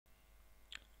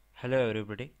Hello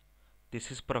everybody,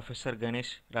 this is Professor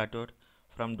Ganesh Rathod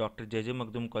from Dr. J.J.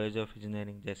 Magdum College of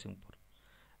Engineering, Jaisingpur,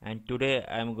 and today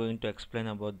I am going to explain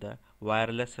about the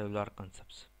wireless cellular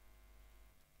concepts.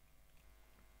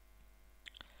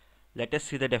 Let us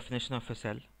see the definition of a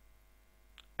cell.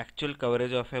 Actual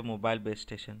coverage of a mobile base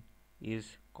station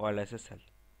is called as a cell.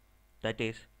 That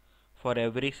is, for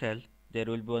every cell there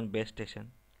will be one base station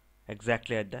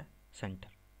exactly at the center.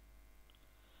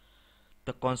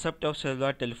 The concept of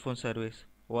cellular telephone service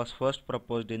was first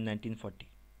proposed in 1940.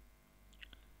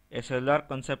 A cellular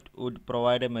concept would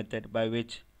provide a method by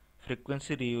which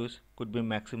frequency reuse could be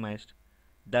maximized,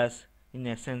 thus, in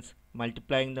essence,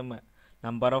 multiplying the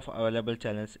number of available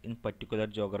channels in particular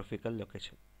geographical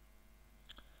location.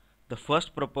 The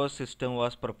first proposed system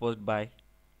was proposed by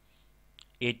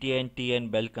AT&T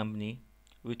and Bell Company,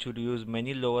 which would use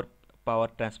many lower power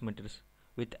transmitters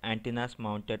with antennas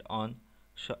mounted on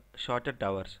shorter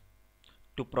towers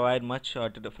to provide much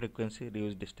shorter frequency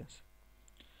reuse distance.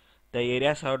 The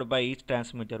area served by each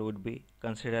transmitter would be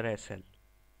considered a cell.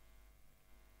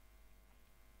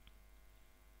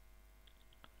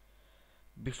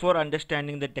 Before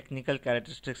understanding the technical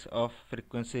characteristics of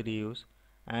frequency reuse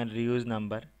and reuse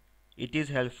number, it is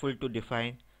helpful to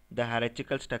define the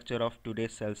hierarchical structure of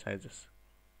today's cell sizes.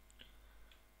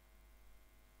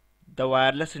 The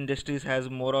wireless industry has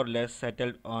more or less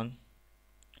settled on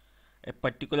a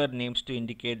particular names to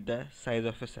indicate the size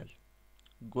of a cell,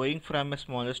 going from a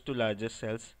smallest to largest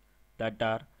cells that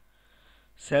are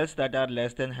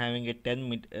less than having a 10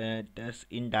 meters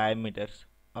in diameters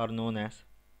are known as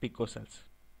picocells.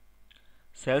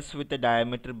 Cells with a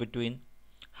diameter between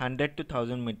 100 to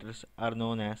 1000 meters are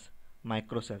known as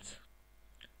microcells,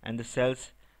 and the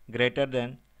cells greater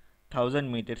than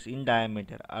 1000 meters in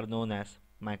diameter are known as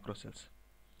macrocells.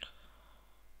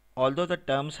 Although the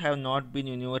terms have not been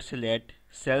universal yet,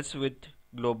 cells with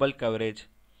global coverage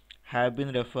have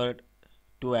been referred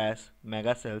to as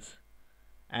megacells,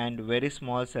 and very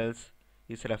small cells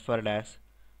is referred as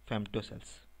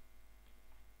femtocells.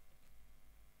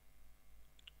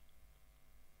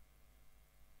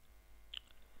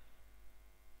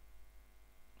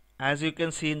 As you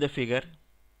can see in the figure,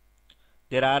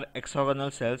 there are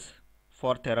hexagonal cells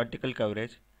for theoretical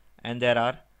coverage and there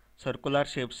are circular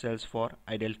shaped cells for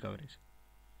ideal coverage.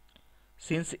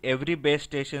 Since every base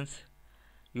station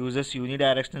uses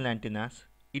unidirectional antennas,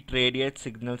 it radiates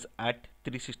signals at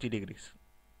 360 degrees.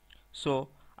 So,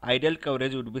 ideal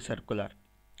coverage would be circular.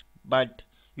 But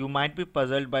you might be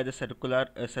puzzled by the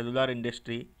cellular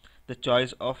industry the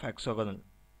choice of hexagonal,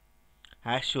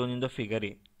 as shown in the figure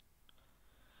A.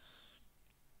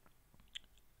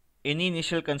 Any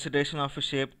initial consideration of a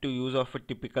shape to use of a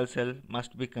typical cell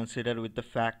must be considered with the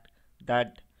fact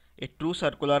that a true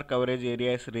circular coverage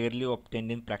area is rarely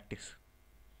obtained in practice.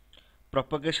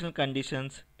 Propagation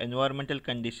conditions, environmental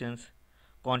conditions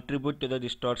contribute to the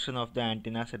distortion of the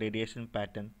antenna's radiation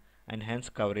pattern and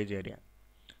hence coverage area.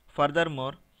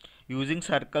 Furthermore, using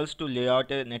circles to lay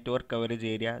out a network coverage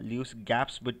area leaves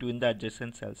gaps between the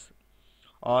adjacent cells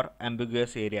or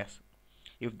ambiguous areas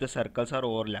if the circles are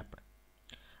overlapped.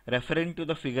 Referring to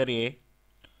the figure A,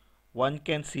 one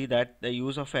can see that the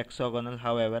use of hexagonal,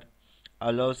 however,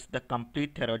 allows the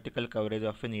complete theoretical coverage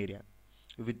of an area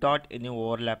without any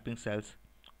overlapping cells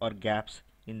or gaps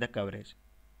in the coverage.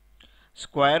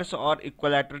 Squares or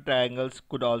equilateral triangles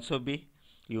could also be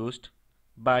used,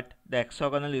 but the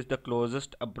hexagonal is the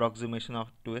closest approximation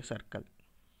to a circle.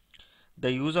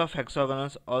 The use of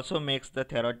hexagonals also makes the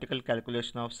theoretical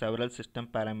calculation of several system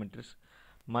parameters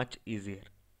much easier.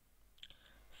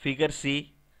 Figure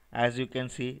C, as you can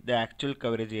see, the actual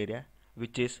coverage area,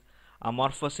 which is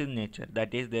amorphous in nature,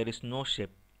 that is, there is no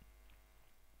shape.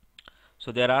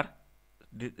 So there are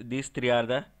these three are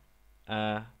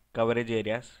the coverage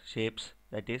areas, shapes,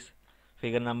 that is,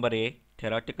 figure number A,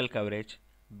 theoretical coverage,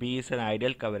 B is an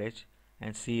ideal coverage,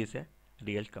 and C is a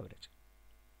real coverage.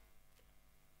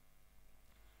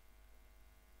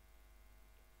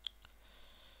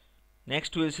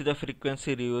 Next we will see the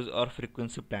frequency reuse or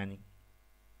frequency planning.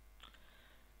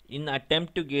 In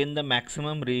attempt to gain the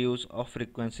maximum reuse of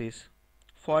frequencies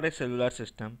for a cellular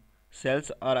system,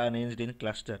 cells are arranged in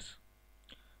clusters.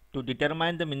 To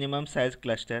determine the minimum size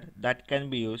cluster that can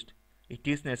be used, it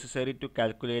is necessary to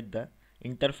calculate the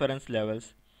interference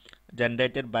levels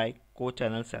generated by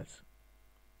co-channel cells.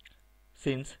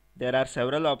 Since there are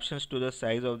several options to the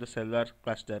size of the cellular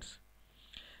clusters,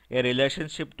 a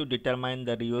relationship to determine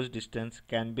the reuse distance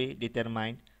can be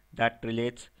determined that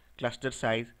relates cluster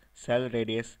size, cell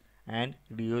radius, and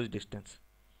reuse distance.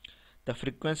 The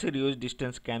frequency reuse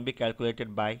distance can be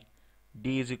calculated by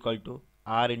D is equal to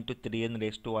r into 3n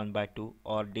raised to 1 by 2,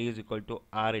 or d is equal to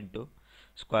r into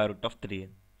square root of 3n,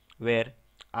 where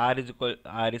r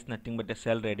is nothing but a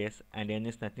cell radius and n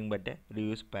is nothing but a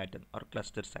reuse pattern or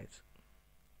cluster size.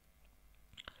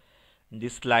 In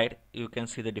this slide you can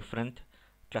see the different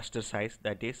cluster size,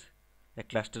 that is a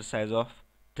cluster size of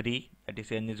 3, that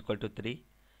is n is equal to 3,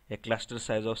 a cluster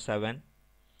size of 7,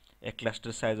 a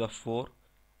cluster size of 4,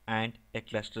 and a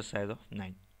cluster size of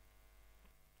 9.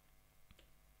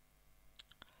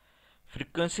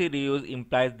 Frequency reuse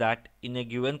implies that in a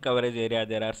given coverage area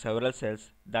there are several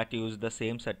cells that use the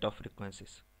same set of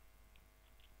frequencies.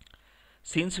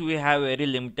 Since we have very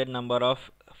limited number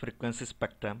of frequency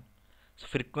spectrum, so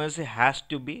frequency has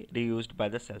to be reused by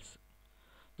the cells.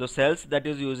 The cells that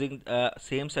is using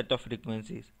same set of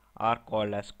frequencies are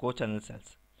called as co-channel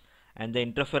cells, and the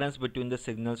interference between the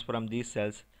signals from these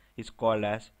cells is called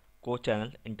as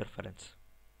co-channel interference.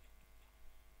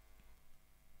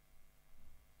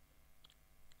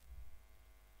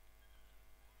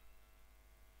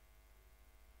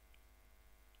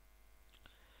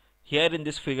 Here in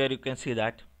this figure you can see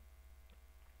that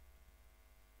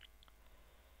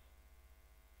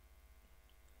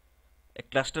a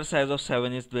cluster size of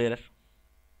 7 is there,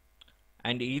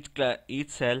 and each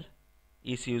cell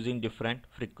is using different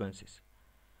frequencies.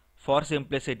 For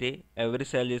simplicity, every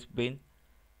cell is being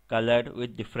colored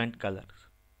with different colors.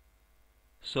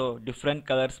 So different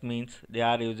colors means they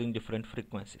are using different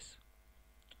frequencies.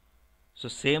 So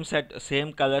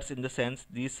same colors in the sense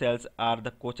these cells are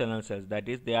the co-channel cells, that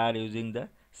is they are using the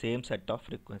same set of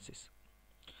frequencies.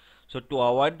 So to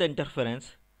avoid the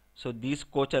interference, so these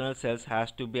co-channel cells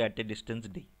has to be at a distance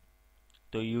d.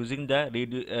 So using the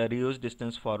reuse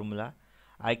distance formula,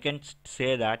 I can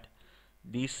say that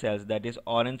these cells, that is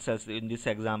orange cells in this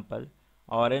example,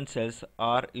 orange cells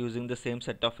are using the same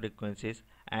set of frequencies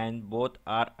and both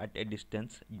are at a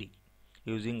distance d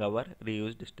using our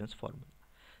reuse distance formula.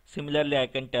 Similarly, I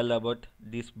can tell about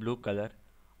this blue color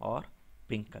or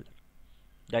pink color.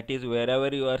 That is,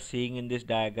 wherever you are seeing in this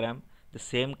diagram the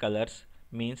same colors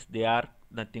means they are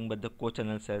nothing but the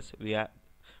co-channel cells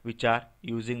which are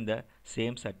using the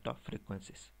same set of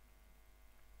frequencies.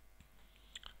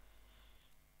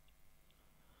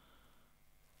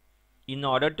 In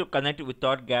order to connect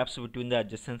without gaps between the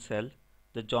adjacent cell,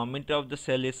 the geometry of the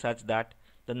cell is such that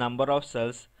the number of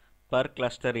cells per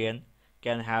cluster n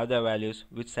can have the values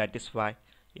which satisfy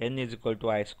n is equal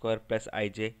to I square plus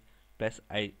ij plus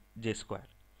ij square,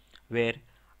 where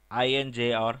I and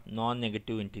j are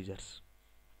non-negative integers.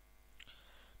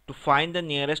 To find the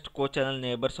nearest co-channel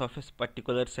neighbors of a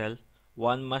particular cell,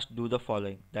 one must do the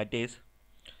following, that is,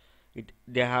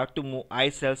 they have to move I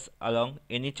cells along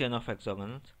any chain of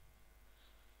hexagonals.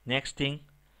 Next thing,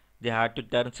 they have to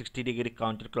turn 60-degree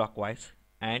counterclockwise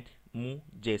and move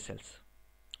j cells.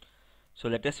 So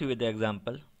let us see with the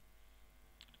example.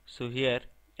 So here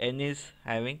n is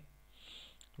having,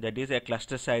 that is a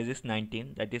cluster size is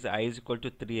 19, that is I is equal to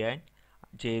 3 and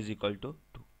j is equal to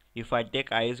 2. If I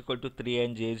take I is equal to 3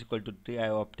 and j is equal to 3, I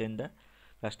obtain the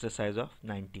cluster size of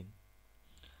 19.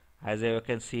 As you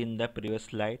can see in the previous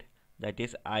slide, that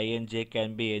is I and j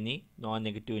can be any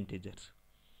non-negative integers.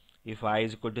 If I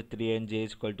is equal to 3 and j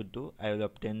is equal to 2, I will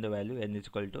obtain the value n is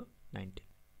equal to 19.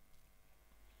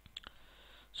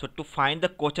 So to find the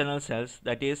co-channel cells,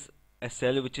 that is a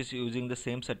cell which is using the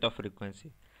same set of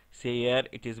frequency. Say here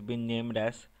it is been named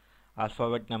as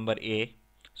alphabet number A.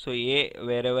 So A,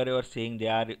 wherever you are seeing, they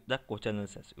are the co-channel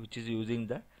cells which is using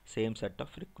the same set of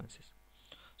frequencies.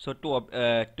 So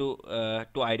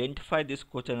to identify these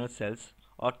co-channel cells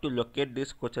or to locate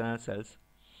these co-channel cells,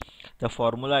 the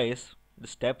formula is, the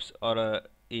steps or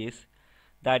is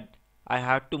that I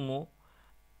have to move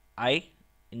I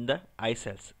in the I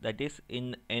cells, that is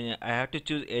I have to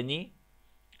choose any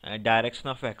direction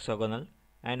of hexagonal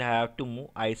and I have to move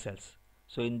I cells.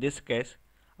 So in this case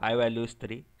I value is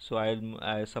 3, so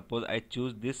I suppose I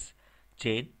choose this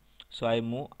chain, so I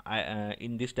move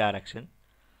in this direction,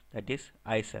 that is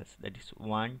I cells, that is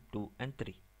 1, 2 and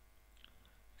 3.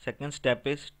 Second step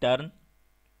is turn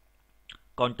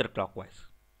counterclockwise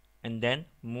and then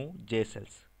move j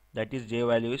cells, that is j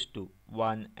value is 2,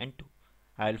 1 and 2.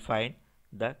 I will find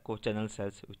the co-channel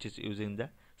cells which is using the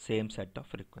same set of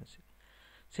frequency.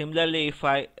 Similarly, if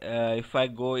I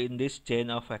go in this chain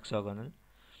of hexagonal,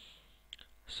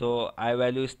 so I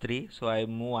value is 3, so I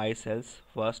move I cells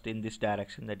first in this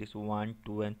direction, that is 1,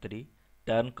 2 and 3,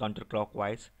 turn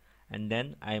counterclockwise and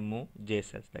then I move j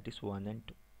cells, that is 1 and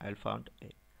 2. I will find A.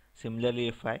 Similarly,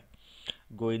 if I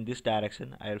go in this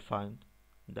direction, I will find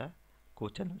the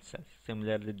co-channel cells.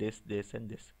 Similarly, this and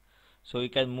this. So you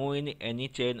can move in any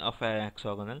chain of a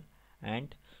hexagonal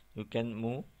and you can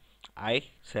move I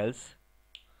cells,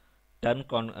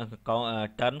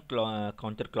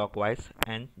 counterclockwise,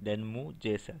 and then move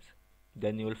J cells.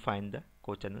 Then you will find the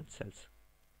cochannel cells.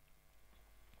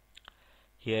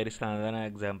 Here is another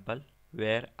example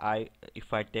where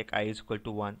if I take I is equal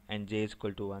to 1 and J is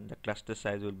equal to 1, the cluster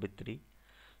size will be 3.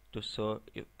 To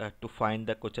find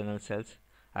the cochannel cells,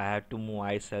 I have to move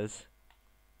I cells.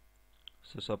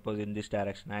 So suppose in this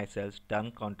direction I cells,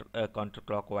 turn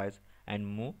counterclockwise and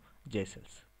move J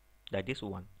cells. That is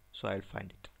 1. So I will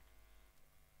find it.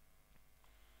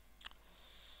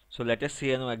 So let us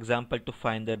see an example to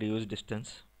find the reuse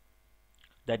distance.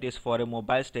 That is, for a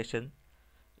mobile station,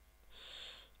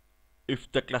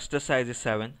 if the cluster size is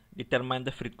 7, determine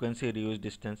the frequency reuse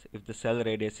distance if the cell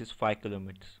radius is 5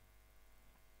 kilometers.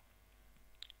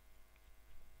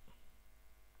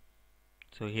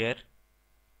 So here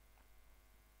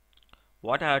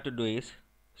what I have to do is,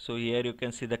 so here you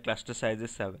can see the cluster size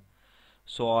is 7.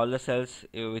 So all the cells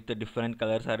with the different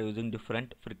colors are using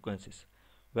different frequencies,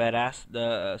 whereas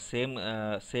the same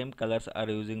colors are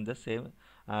using the same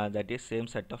that is same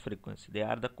set of frequency. They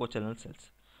are the cochannel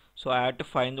cells. So I have to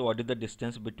find what is the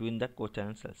distance between the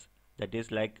cochannel cells. That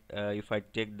is like if I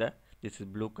take this is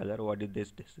blue color, what is this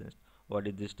distance, what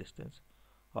is this distance,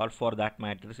 or for that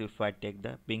matter if I take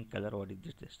the pink color, what is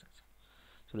this distance.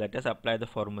 So let us apply the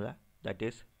formula. That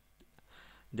is,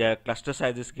 the cluster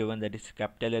size is given, that is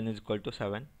capital N is equal to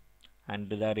 7, and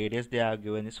the radius they are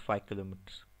given is 5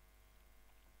 kilometers.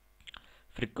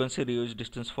 Frequency reuse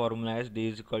distance formula is D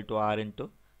is equal to R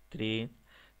into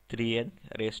 3n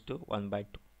raised to 1 by 2.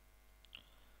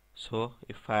 So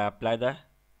if I apply the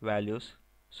values,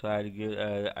 so I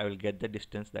will get the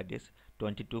distance, that is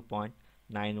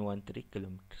 22.913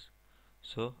 kilometers.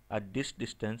 So at this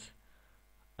distance,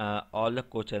 all the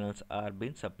cochannels are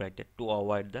being separated to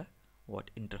avoid the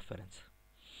interference.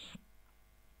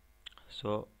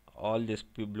 So all these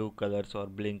blue colors or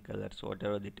blink colors,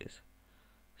 whatever it is,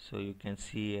 so you can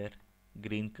see here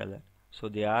green color, so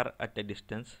they are at a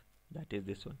distance, that is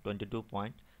this one,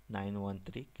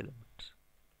 22.913 kilometers.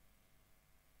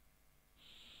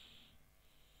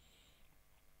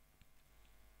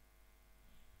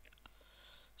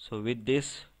 So with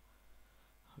this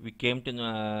we came to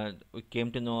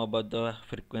know about the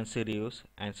frequency reuse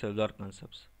and cellular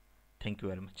concepts. Thank you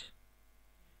very much.